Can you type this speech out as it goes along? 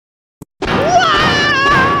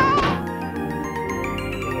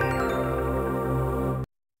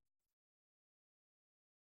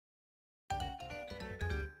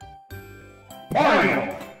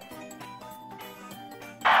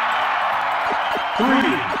3,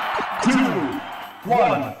 2,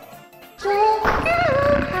 1.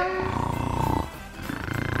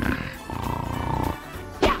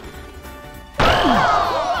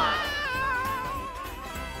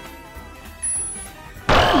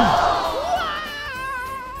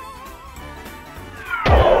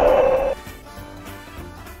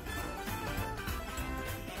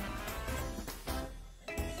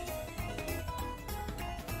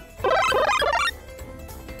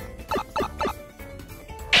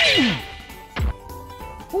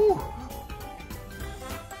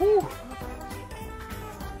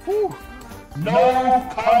 No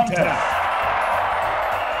contest.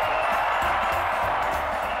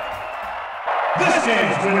 This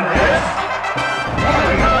game's winner is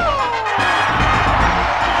Wario.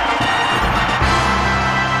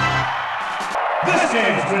 This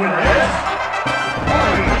game's winner is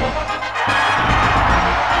Wario.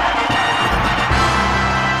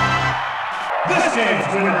 This game's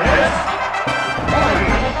winner is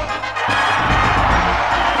Wario.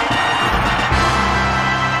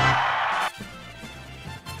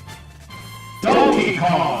 Donkey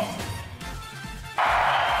Kong.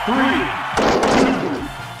 3,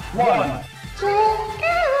 2, 1.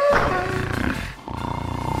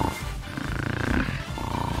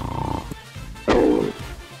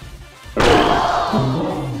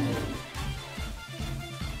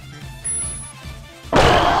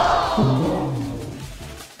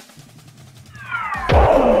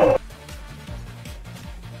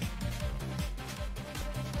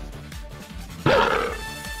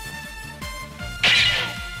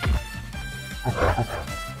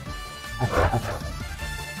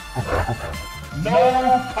 No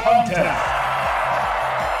contest.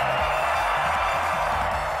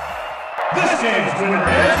 This game's winner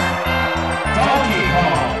is Donkey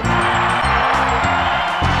Kong.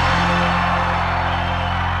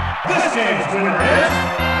 This game's winner is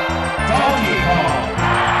Donkey Kong.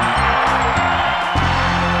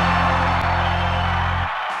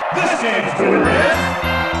 This game's winner is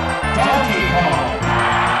Donkey Kong.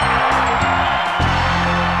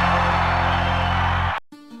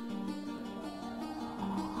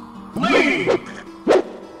 Lead!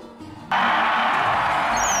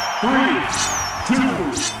 3, 2,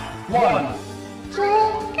 1.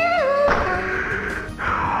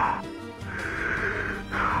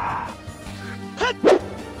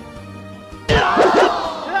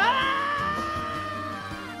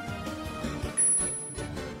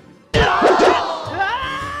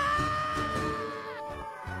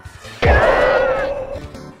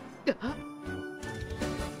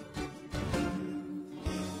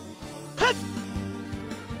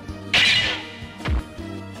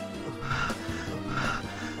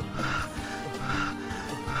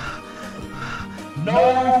 No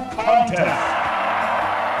contest.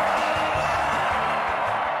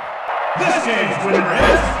 This game's winner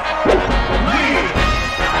is Lead.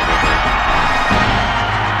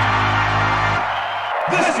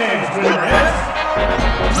 This game's winner is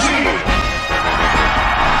Lead.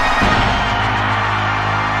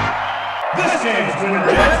 This game's winner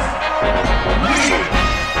is Lead.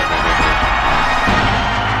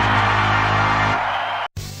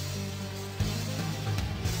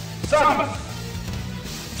 Samus.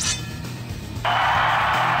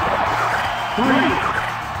 3,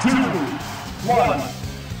 2, 1.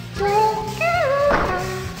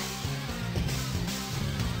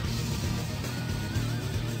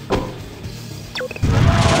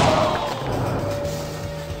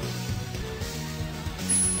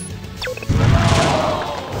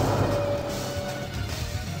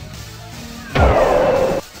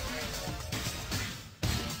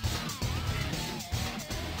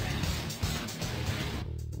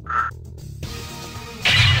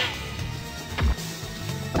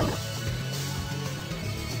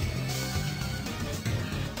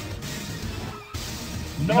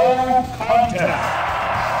 No contest.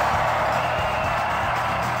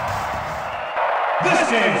 This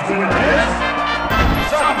game's winner is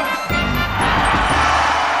Samus.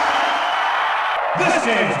 This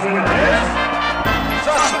game's winner is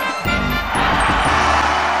Samus.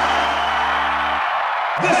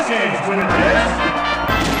 This game's winner is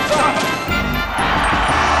Samus.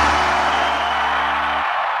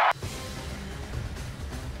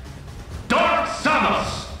 Dark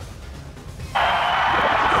Samus.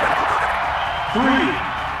 3,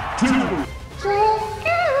 2.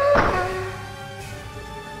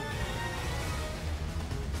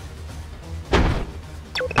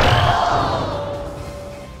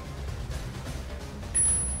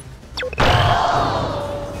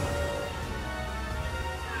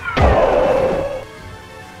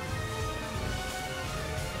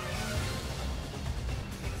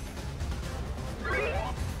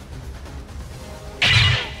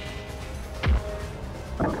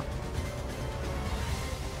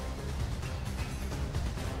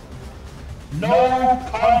 No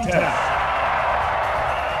contest.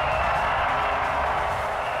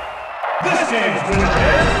 This game's winner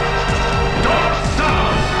is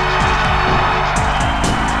Samus.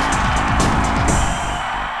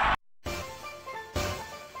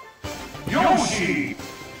 Yoshi.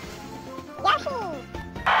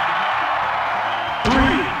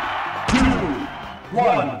 Three, two,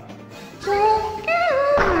 one.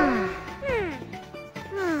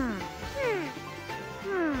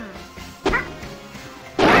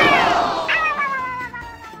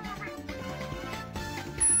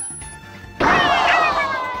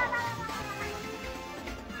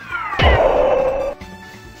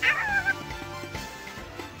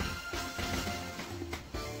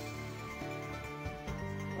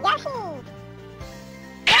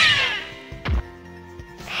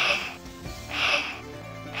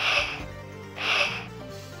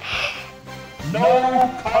 No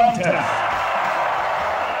contest.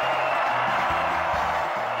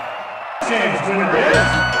 This winner is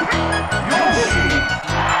Yoshi.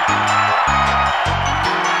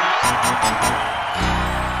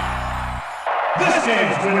 This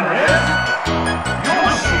game's winner is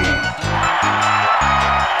Yoshi.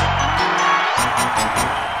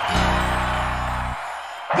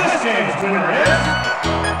 This game's winner is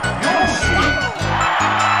Yoshi.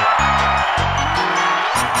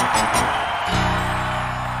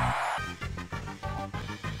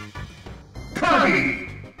 Kirby.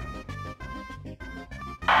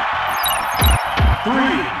 3,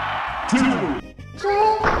 2.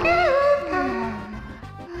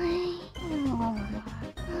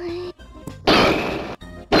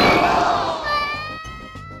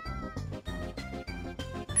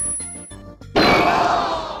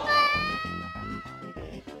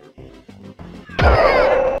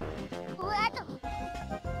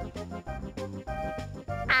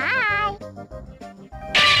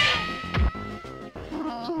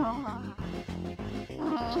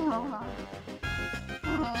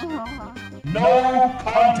 No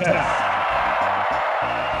contest.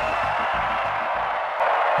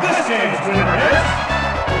 This game's winner is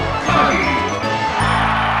Kirby.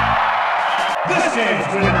 This game's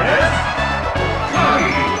winner is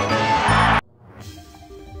Kirby.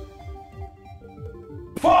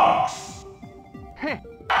 Fox. 3,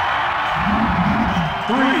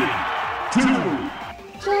 2.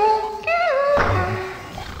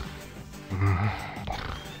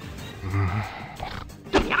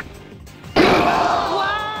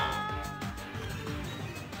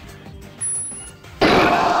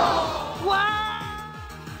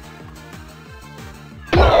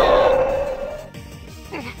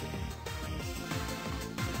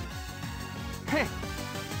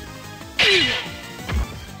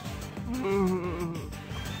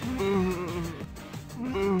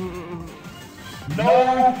 No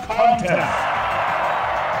contest.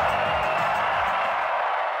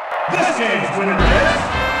 This game's winner is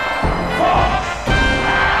Fox.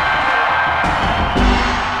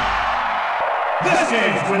 This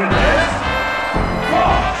game's winner is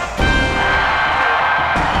Fox.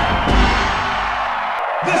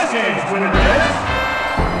 This game's winner is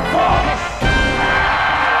Fox.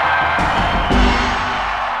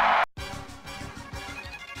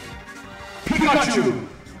 Pikachu.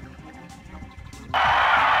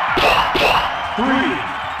 3,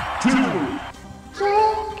 2.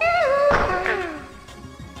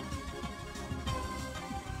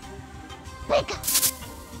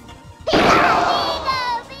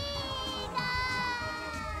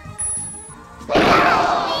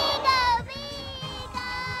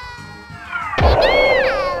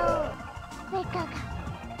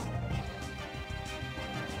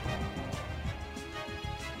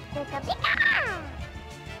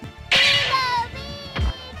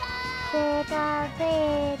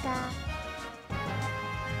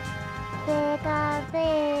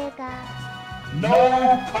 No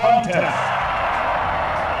contest.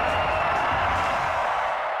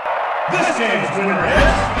 This game's winner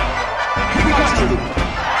is Pikachu.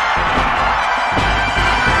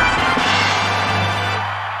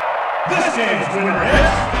 This game's winner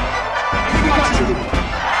is Pikachu.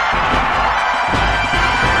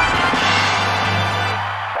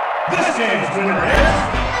 This game's winner is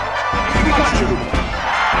Pikachu.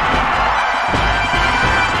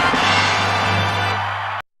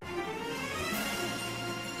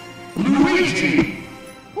 Luigi.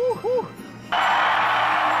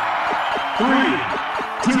 3,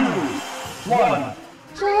 2, 1.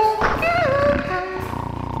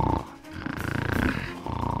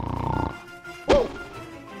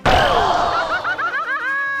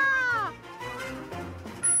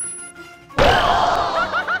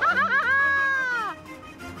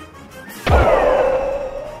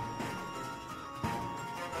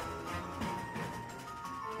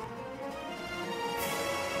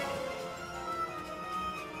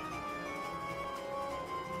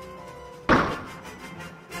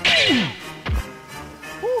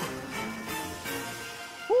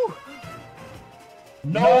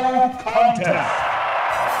 No contest.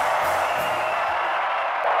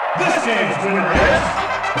 This game's winner is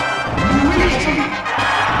Luigi.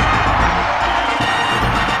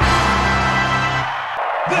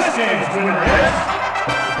 This game's winner is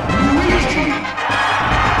Luigi.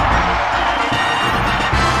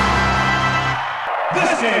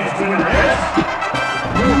 This game's winner is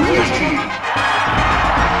Luigi.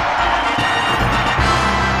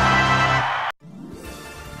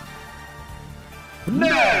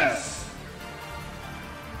 Ness.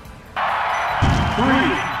 3,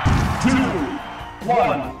 2,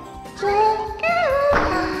 1.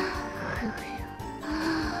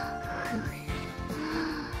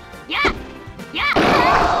 Yeah! Yeah!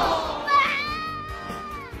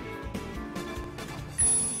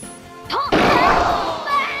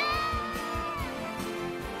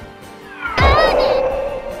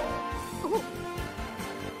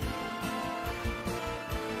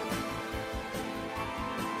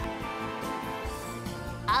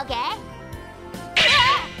 Okay.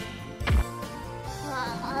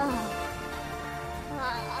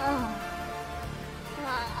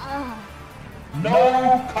 No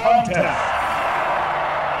contest.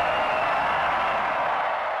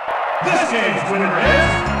 This game's winner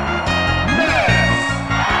is Ness.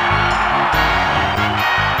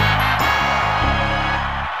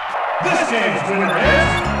 This game's winner is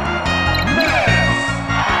Ness.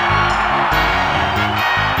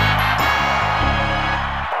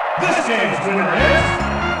 This game's winner is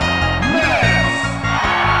Ness.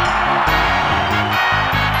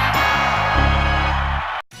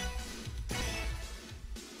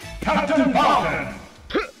 Captain Falcon.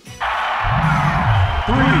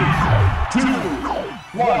 3, 2,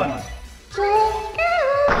 1.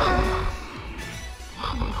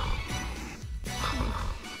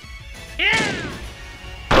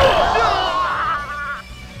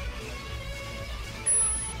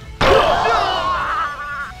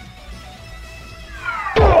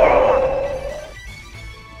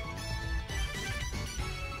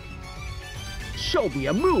 Show me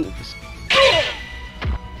your moves.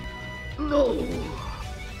 No.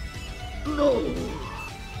 No.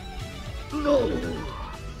 No.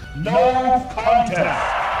 No contest.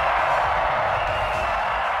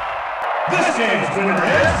 This game's winner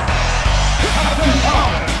is Captain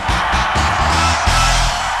Falcon.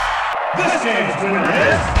 This game's winner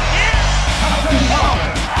is Captain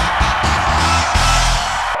Falcon.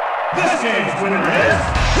 This game's winner is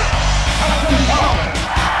Captain Falcon.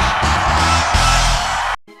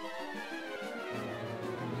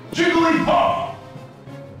 Jigglypuff.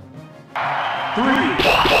 3,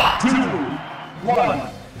 2,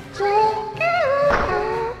 1.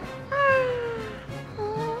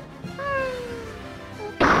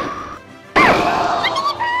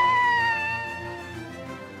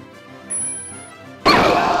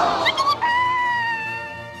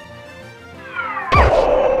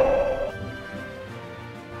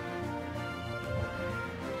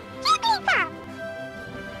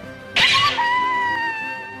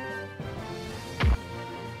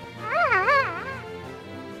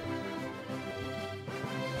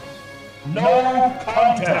 No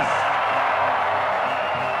contest.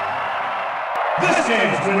 This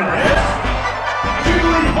game's winner is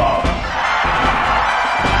Jigglypuff.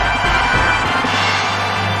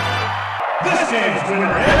 This game's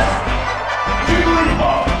winner is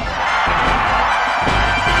Jigglypuff.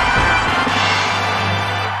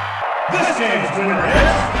 This game's winner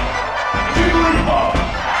is Jigglypuff.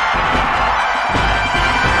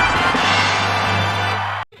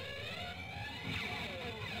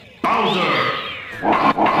 Bowser.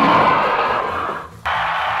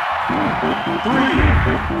 3,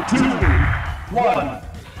 2, 1.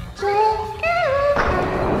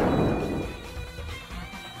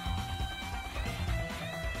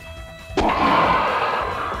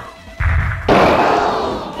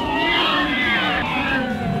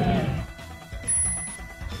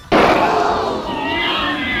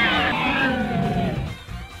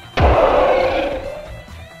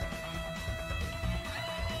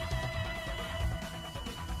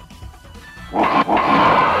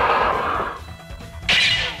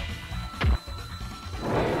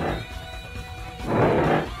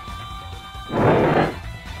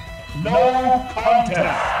 No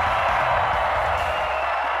contest.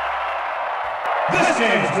 This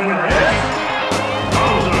game's winner is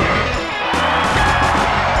Bowser.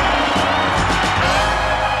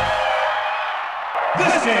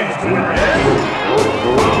 This game's winner is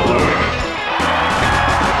Bowser.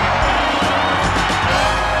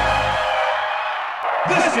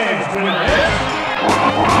 This game's winner is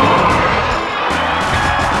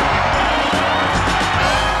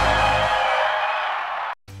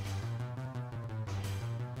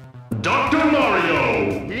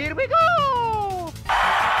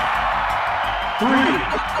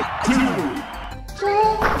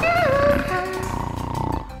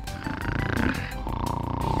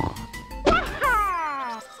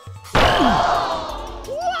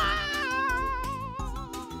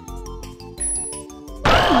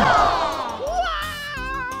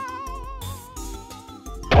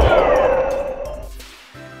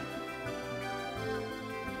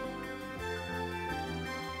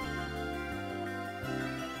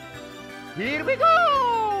Here we go!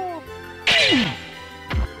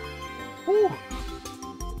 Ooh.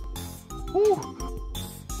 Ooh.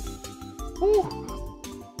 Ooh.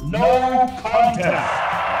 No contest.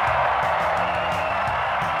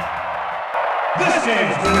 This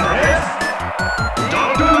game's winner is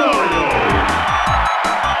Dr. Mario.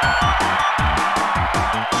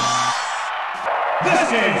 This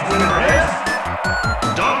game's winner is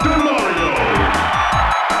Dr. Mario.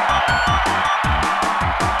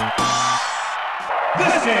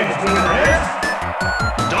 This game's winner is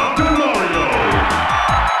Dr. Mario.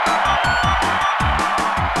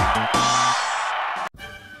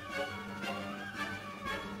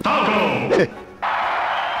 Falco.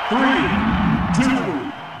 3, 2,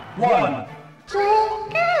 1.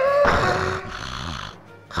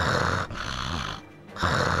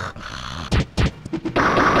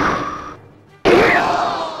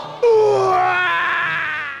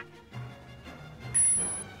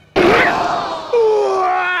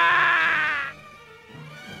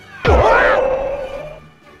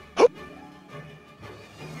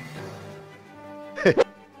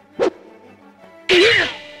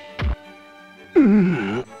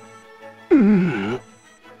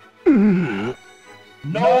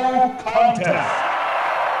 No contest.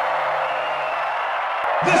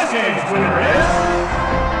 This game's winner is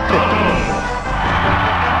Falco.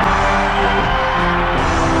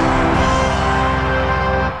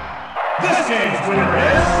 This game's winner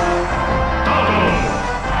is Falco.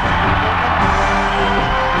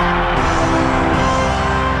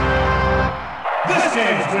 This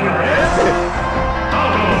game's winner is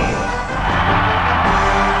Falco.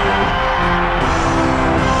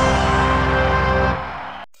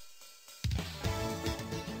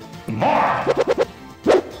 Marth.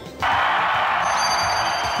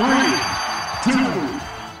 3, 2,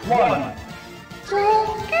 1.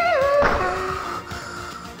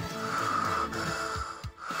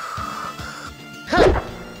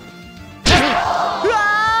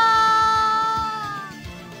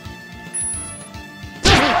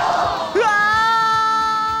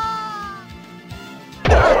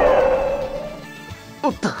お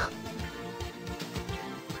っと。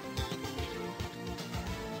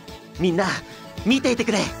みんな見ていて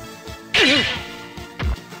くれ。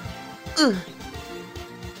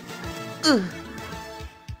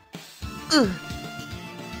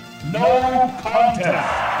No contest.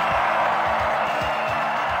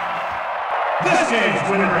 This game's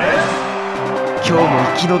winner is 今日も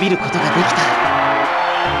生き延びることができた。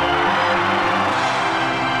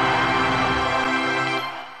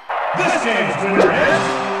This game's winner is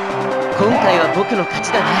今回は僕の勝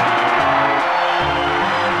ちだね。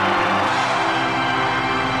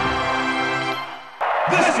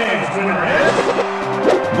This game's winner is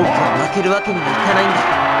僕は負けるわけにはいかないんだ。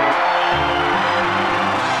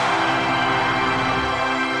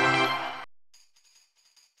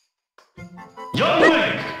Young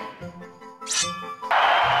Link.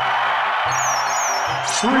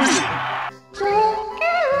 3,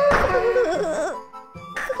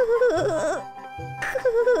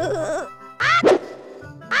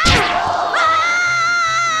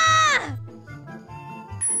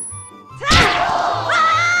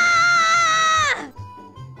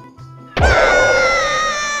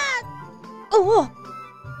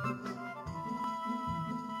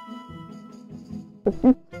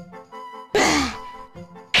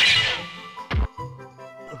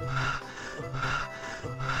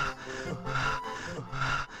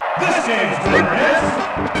 This game's winner is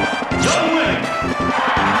Young Link.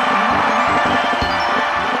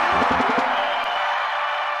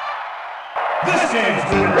 This game's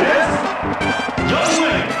winner is Young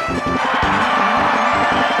Link.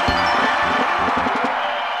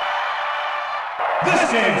 This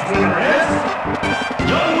game's winner is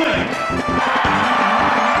Young Link.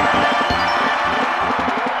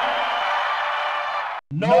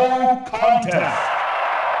 No contest.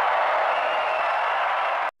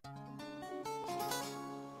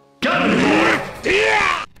 Ganondorf. 3,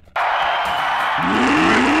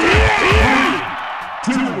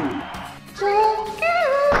 2.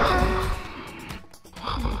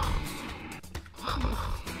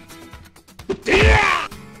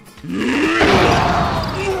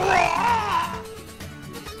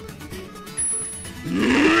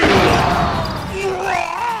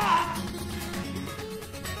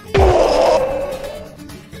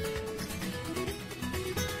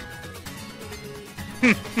 No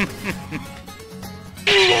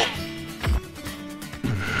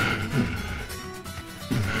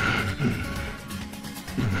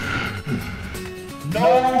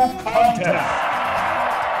contest.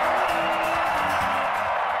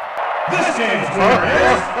 This game's winner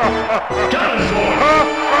is Ganondorf.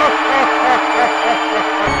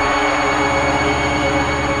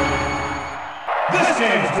 This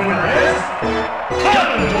game's winner is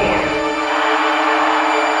Ganondorf.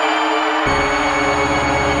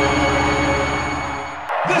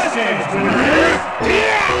 This game's winner is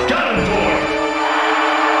Ganondorf.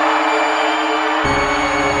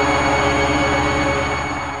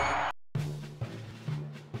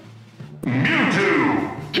 Mewtwo.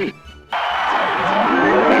 3,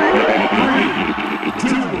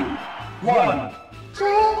 2, 1.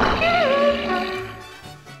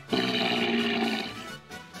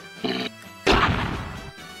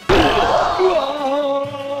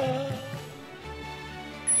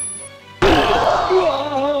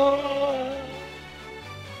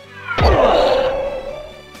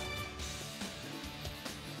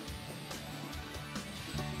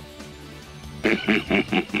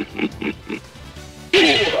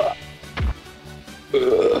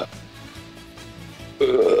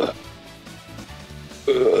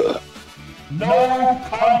 No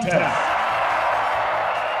contest.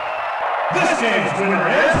 This game's winner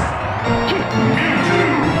is Mewtwo.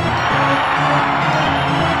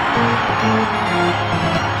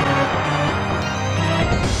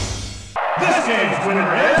 This game's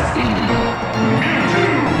winner is Mewtwo.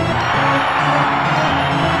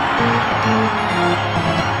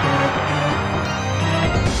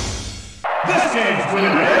 This game's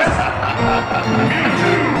winner is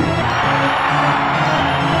Mewtwo.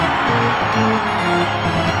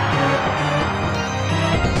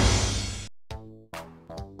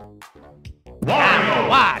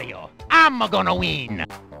 Wario, I'm gonna win.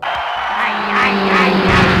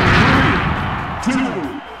 2.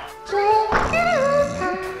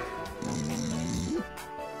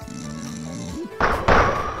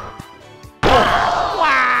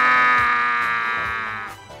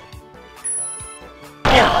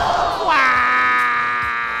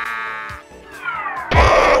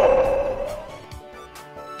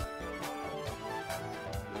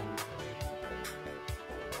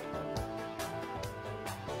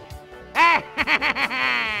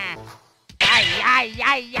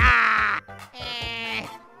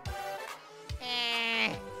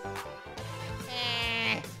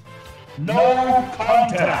 No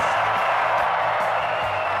contest.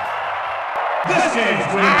 This game's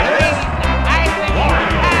winner is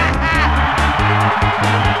Wario.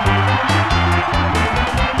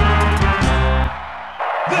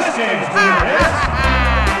 This game's winner is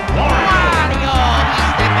Wario.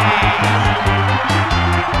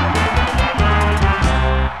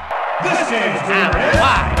 This game's winner is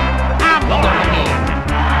I'm gonna win.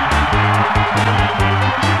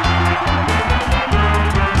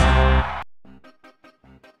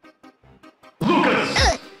 Lucas.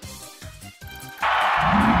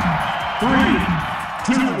 3,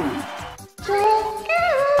 2.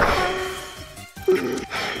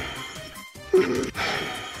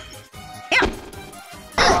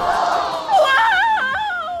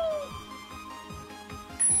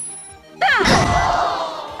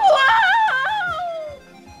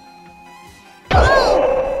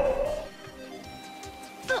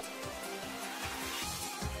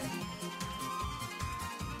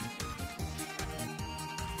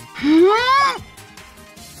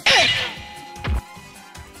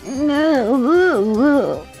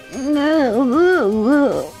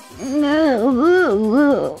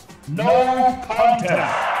 No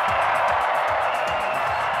contest.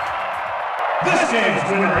 This game's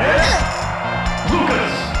winner is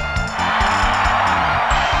Lucas.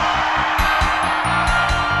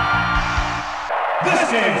 This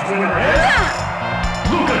game's winner is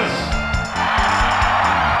Lucas.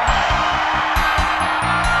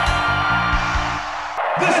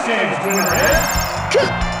 This game's winner is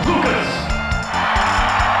Lucas.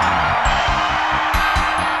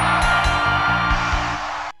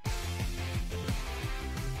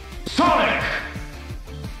 Sonic.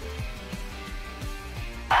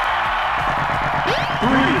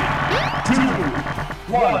 3, 2,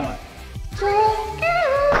 1.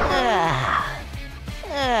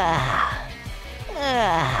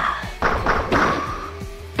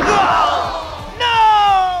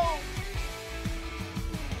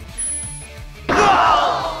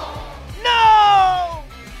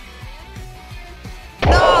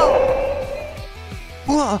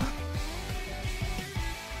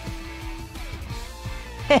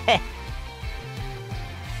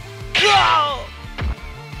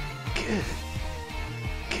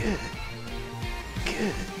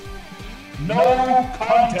 No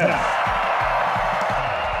contest.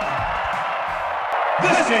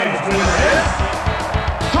 This game's winner is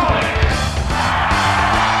Sonic.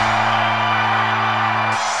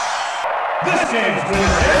 This game's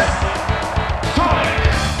winner is Sonic.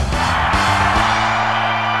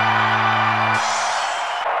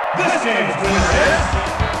 This game's winner is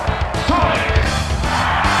Sonic.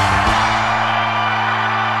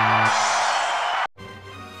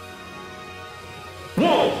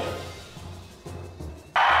 Whoa!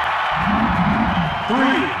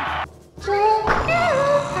 3.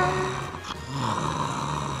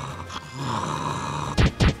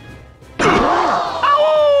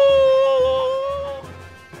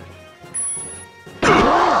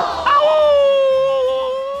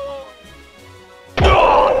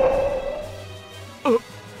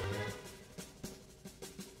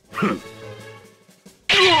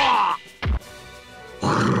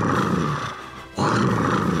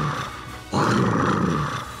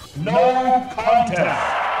 No contest.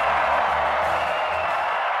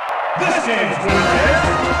 This game's winner is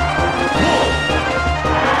Wolf.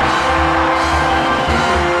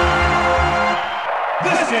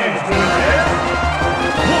 This game's winner is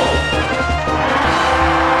Wolf.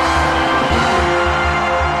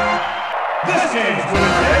 This game's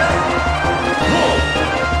winner is Wolf.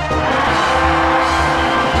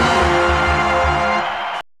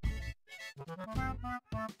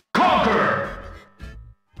 Conker.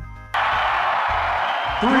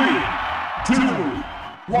 3, 2,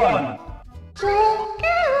 1.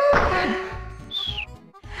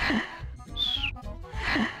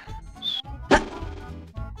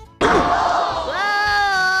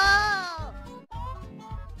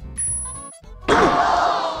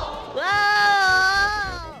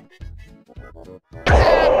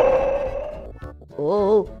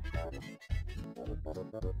 Oh.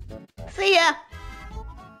 See ya.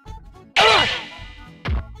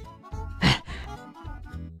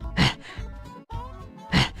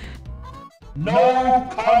 No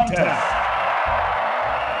contest.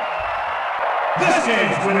 This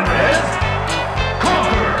game's winner is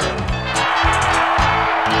Conker.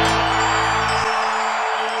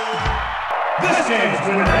 This game's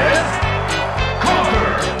winner is Conker.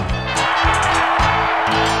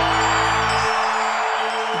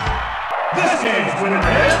 This game's winner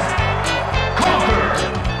is Conker.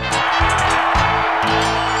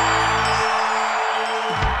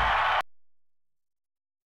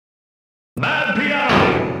 Mad Piano.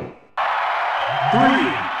 3,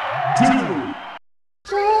 2.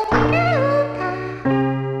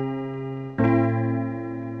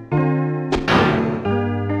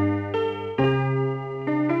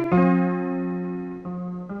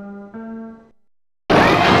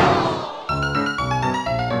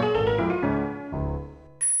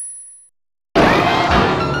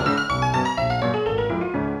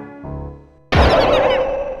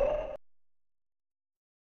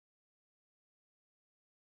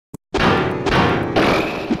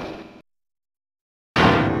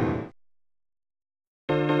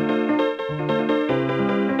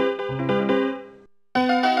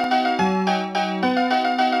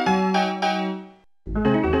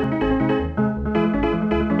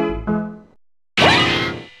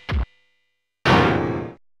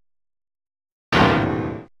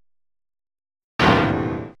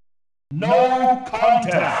 No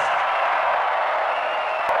contest.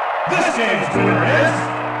 This game's winner is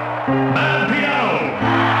Mad Piano.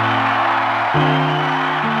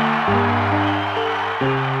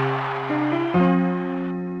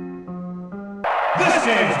 This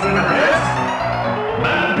game's winner is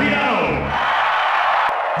Mad Piano.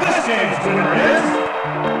 This game's winner is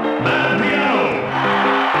Mad Piano.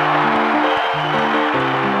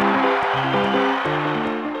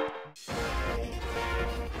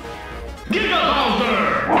 Giga Bowser!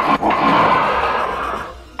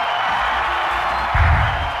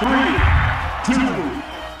 3, 2,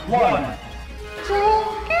 1.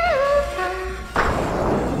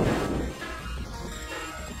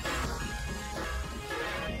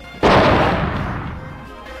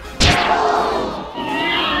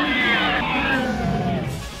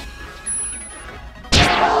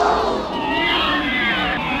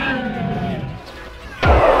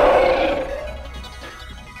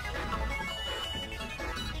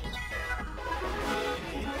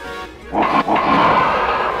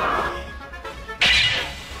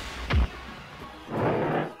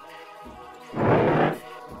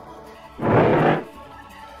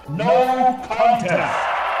 No contest.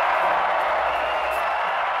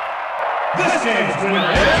 This game's winner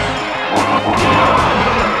is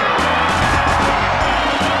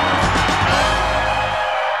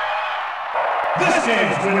This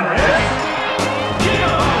game's winner is Giga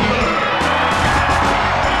Bowser.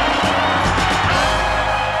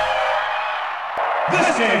 This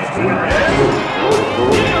game's winner is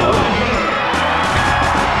Giga Bowser.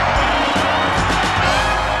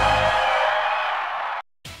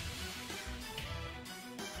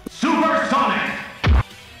 Super Sonic.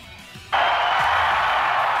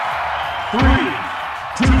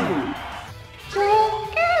 3, 2.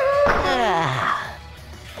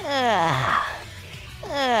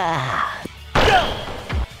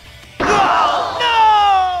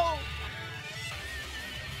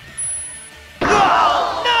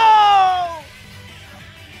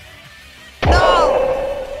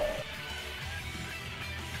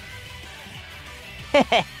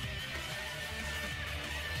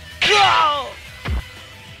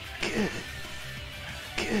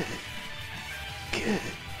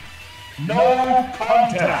 No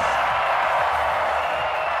contest.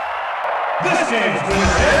 This game's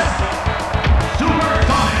winner is Super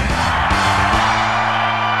Sonic.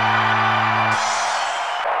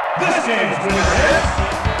 This game's winner is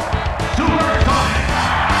Super Sonic.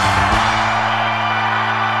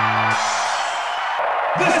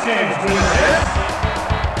 This game's winner is